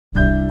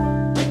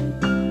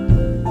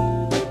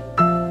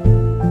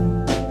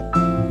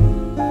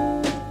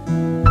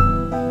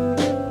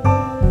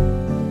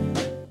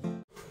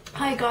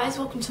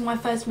welcome to my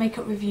first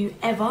makeup review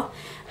ever.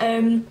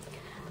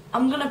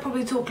 I'm gonna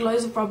probably talk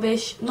loads of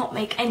rubbish, not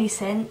make any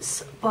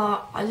sense,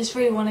 but I just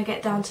really want to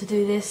get down to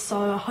do this,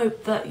 so I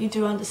hope that you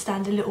do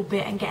understand a little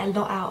bit and get a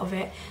lot out of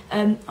it.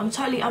 I'm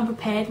totally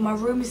unprepared. My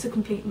room is a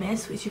complete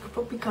mess, which you could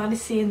probably kind of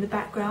see in the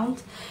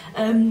background,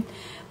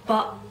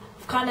 but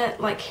I've kind of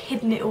like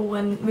hidden it all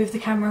and moved the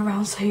camera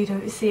around so you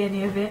don't see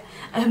any of it.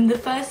 The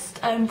first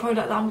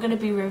product that I'm going to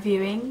be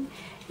reviewing,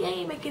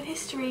 yay, making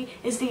history,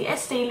 is the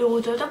Estee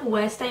Lauder Double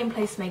Wear Stay in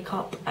Place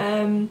Makeup.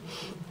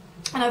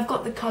 And I've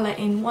got the colour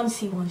in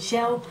 1C1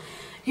 Shell.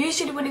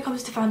 Usually when it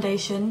comes to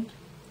foundation,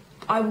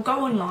 I will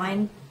go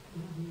online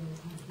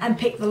and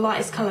pick the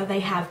lightest colour they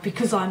have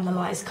because I'm the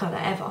lightest colour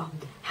ever.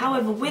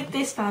 However, with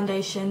this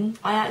foundation,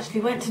 I actually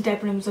went to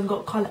Debenhams and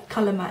got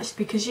colour matched,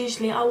 because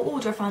usually I will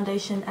order a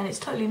foundation and it's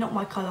totally not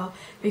my colour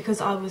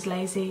because I was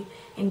lazy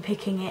in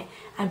picking it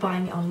and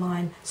buying it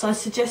online. So I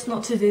suggest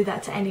not to do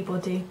that to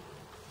anybody.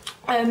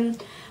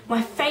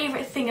 My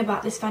favourite thing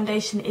about this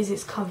foundation is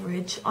its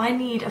coverage. I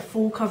need a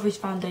full coverage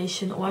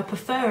foundation, or I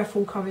prefer a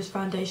full coverage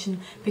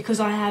foundation,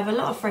 because I have a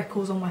lot of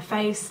freckles on my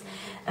face,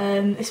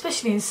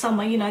 especially in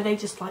summer, you know, they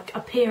just like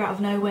appear out of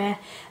nowhere.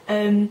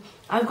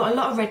 I've got a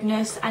lot of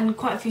redness and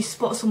quite a few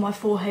spots on my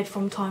forehead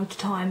from time to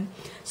time.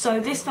 So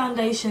this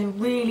foundation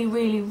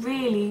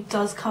really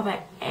does cover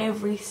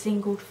every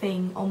single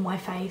thing on my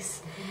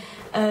face.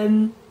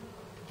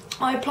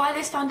 I apply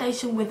this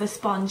foundation with a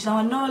sponge. Now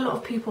I know a lot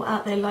of people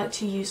out there like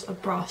to use a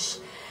brush.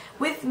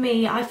 With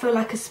me, I feel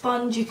like a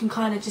sponge, you can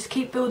kind of just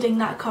keep building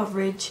that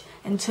coverage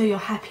until you're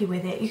happy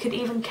with it. You could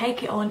even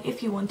cake it on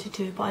if you wanted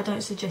to, but I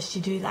don't suggest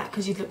you do that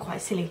because you'd look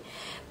quite silly.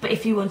 But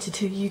if you wanted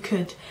to, you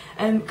could.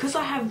 Because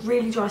I have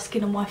really dry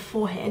skin on my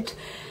forehead,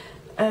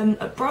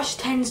 a brush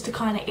tends to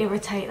kind of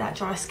irritate that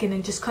dry skin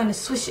and just kind of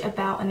swish it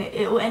about, and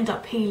it will end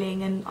up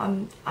peeling,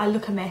 and I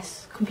look a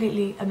mess,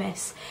 completely a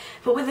mess.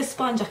 But with a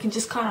sponge I can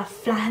just kind of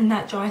flatten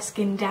that dry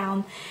skin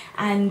down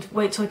and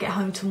wait till I get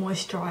home to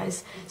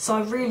moisturise. So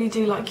I really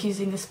do like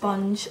using a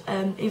sponge,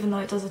 even though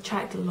it does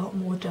attract a lot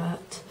more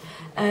dirt.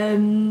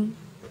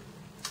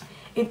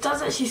 It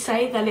does actually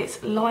say that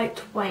it's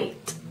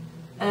lightweight,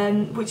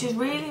 which is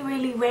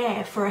really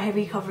rare for a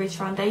heavy coverage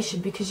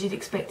foundation, because you'd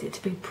expect it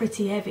to be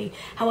pretty heavy.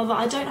 However,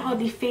 I don't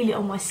hardly feel it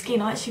on my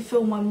skin. I actually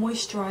feel my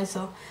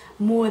moisturiser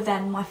more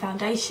than my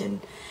foundation,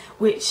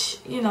 which,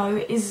 you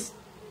know, is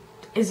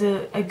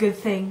a good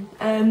thing.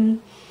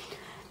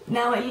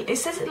 Now it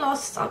says it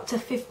lasts up to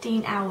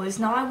 15 hours.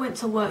 Now I went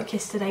to work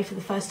yesterday for the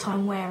first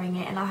time wearing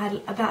it, and I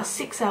had about a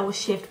 6-hour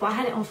shift, but I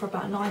had it on for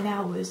about 9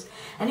 hours.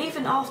 And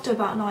even after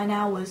about 9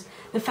 hours,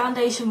 the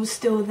foundation was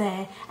still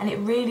there, and it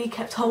really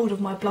kept hold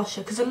of my blusher,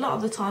 because a lot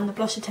of the time the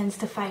blusher tends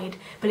to fade,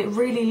 but it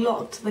really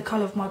locked the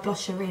colour of my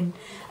blusher in.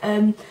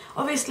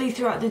 Obviously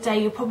throughout the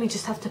day you'll probably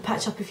just have to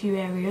patch up a few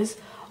areas.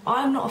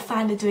 I'm not a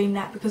fan of doing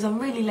that because I'm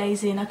really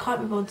lazy and I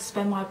can't be bothered to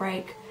spend my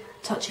break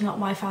touching up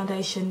my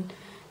foundation,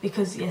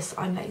 because yes,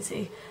 I'm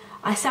lazy.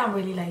 I sound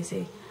really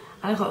lazy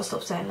and I can't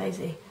stop saying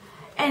lazy.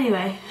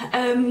 Anyway,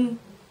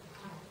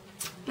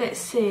 let's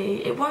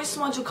see, it won't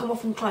smudge or come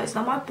off on clothes.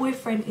 Now my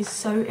boyfriend is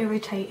so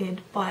irritated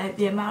by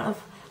the amount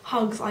of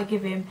hugs I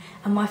give him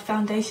and my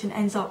foundation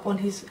ends up on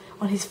his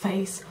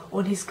face,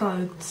 on his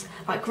clothes.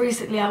 Like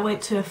recently I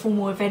went to a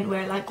formal event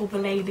where like all the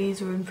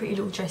ladies were in pretty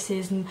little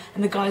dresses and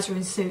the guys were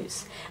in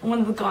suits, and one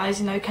of the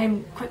guys, you know,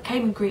 came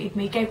and greeted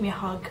me, gave me a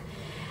hug,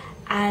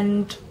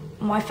 and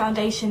my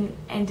foundation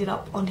ended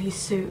up on his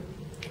suit,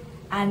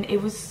 and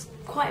it was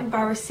quite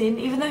embarrassing.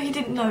 Even though he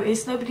didn't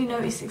notice, nobody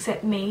noticed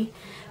except me,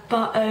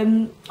 but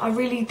I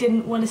really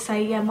didn't want to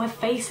say, yeah, my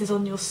face is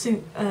on your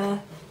suit,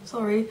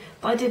 sorry,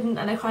 but I didn't,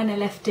 and I kind of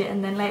left it,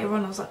 and then later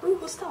on I was like, ooh,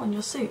 what's that on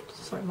your suit?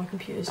 Sorry, my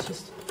computer's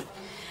just...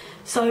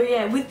 So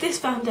yeah, with this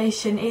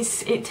foundation,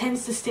 it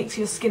tends to stick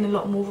to your skin a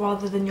lot more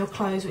rather than your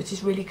clothes, which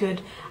is really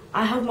good.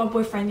 I hugged my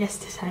boyfriend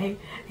yesterday.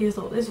 He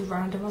thought this was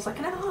random. I was like,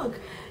 can I have a hug?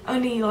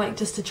 Only like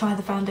just to try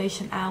the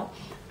foundation out,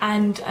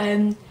 and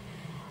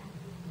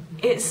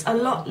it's a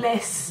lot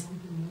less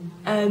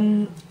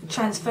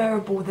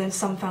transferable than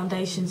some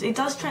foundations. It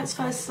does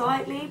transfer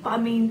slightly, but I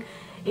mean,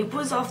 it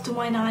was after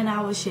my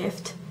 9-hour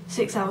shift,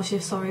 6-hour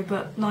shift, sorry,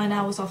 but 9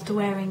 hours after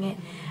wearing it,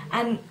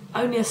 and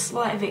only a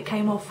slight of it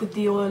came off with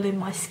the oil in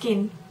my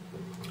skin.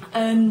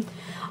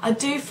 I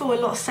do feel a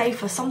lot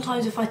safer.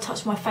 Sometimes if I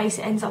touch my face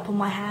it ends up on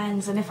my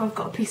hands, and if I've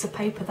got a piece of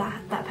paper,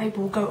 that paper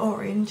will go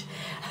orange.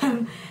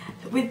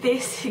 With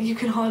this you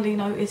can hardly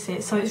notice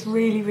it, so it's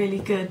really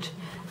good.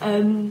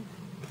 I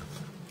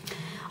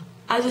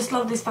just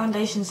love this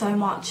foundation so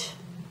much.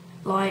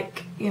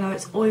 Like, you know,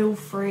 it's oil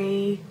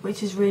free,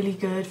 which is really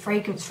good,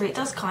 fragrance free. It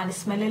does kind of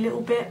smell a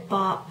little bit,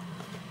 but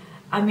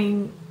I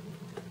mean,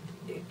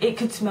 it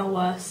could smell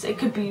worse. It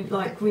could be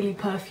like really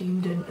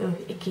perfumed and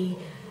icky.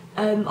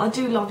 I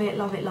do love it.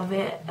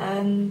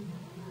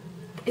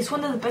 It's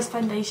one of the best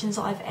foundations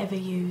I've ever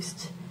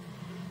used,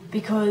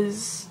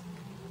 because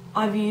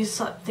I've used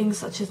things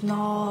such as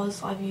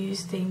NARS, I've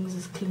used things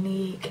as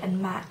Clinique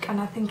and MAC, and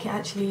I think it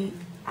actually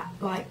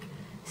like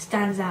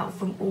stands out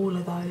from all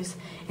of those.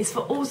 It's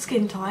for all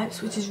skin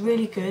types, which is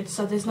really good,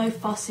 so there's no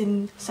fuss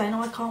in saying,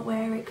 oh, I can't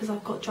wear it because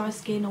I've got dry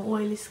skin or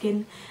oily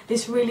skin.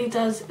 This really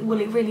does, well,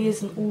 it really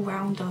is an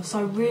all-rounder, so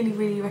I really,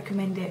 really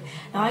recommend it.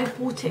 Now, I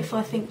bought it for,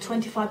 I think,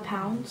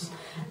 £25.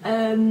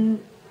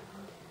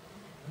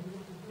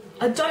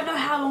 I don't know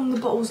how long the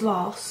bottles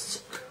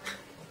last.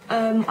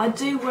 I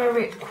do wear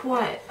it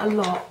quite a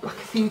lot, like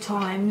a few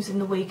times in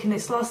the week, and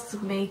it's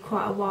lasted me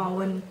quite a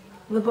while, and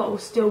the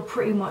bottle's still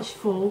pretty much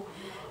full.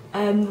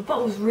 The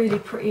bottle's really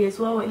pretty as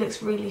well. It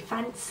looks really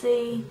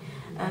fancy,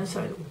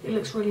 so it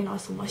looks really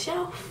nice on my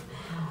shelf.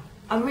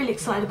 I'm really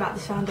excited about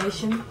this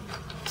foundation.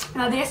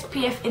 Now, the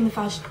SPF in the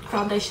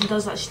foundation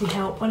does actually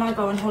help. When I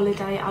go on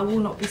holiday, I will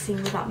not be seen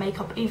without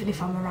makeup, even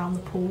if I'm around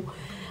the pool.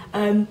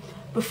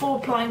 Before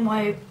applying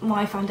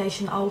my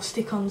foundation, I'll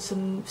stick on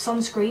some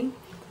sunscreen.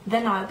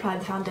 Then I apply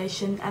the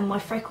foundation, and my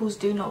freckles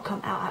do not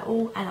come out at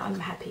all, and I'm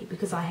happy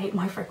because I hate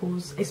my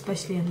freckles,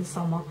 especially in the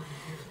summer.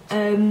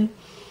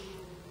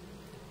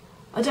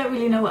 I don't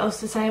really know what else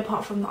to say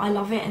apart from that I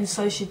love it, and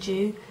so should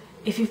you.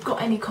 If you've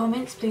got any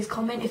comments, please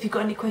comment. If you've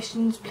got any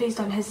questions, please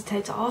don't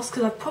hesitate to ask,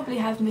 because I probably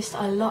have missed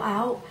a lot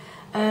out.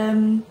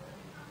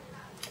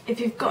 If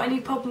you've got any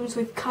problems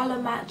with colour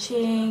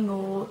matching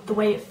or the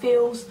way it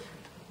feels,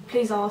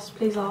 please ask,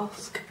 please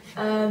ask.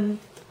 I'm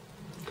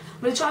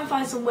going to try and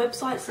find some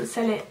websites that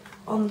sell it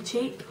on the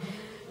cheap,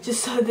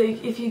 just so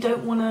that if you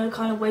don't want to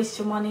kind of waste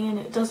your money and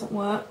it doesn't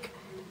work,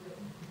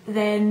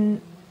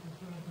 then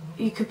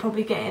you could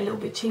probably get it a little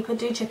bit cheaper.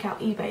 Do check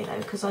out eBay though,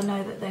 because I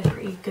know that they're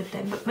pretty good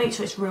then, but make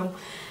sure it's real.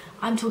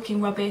 I'm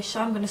talking rubbish,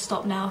 I'm going to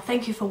stop now.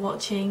 Thank you for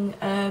watching.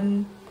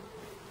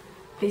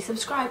 Please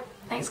subscribe.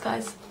 Thanks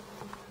guys.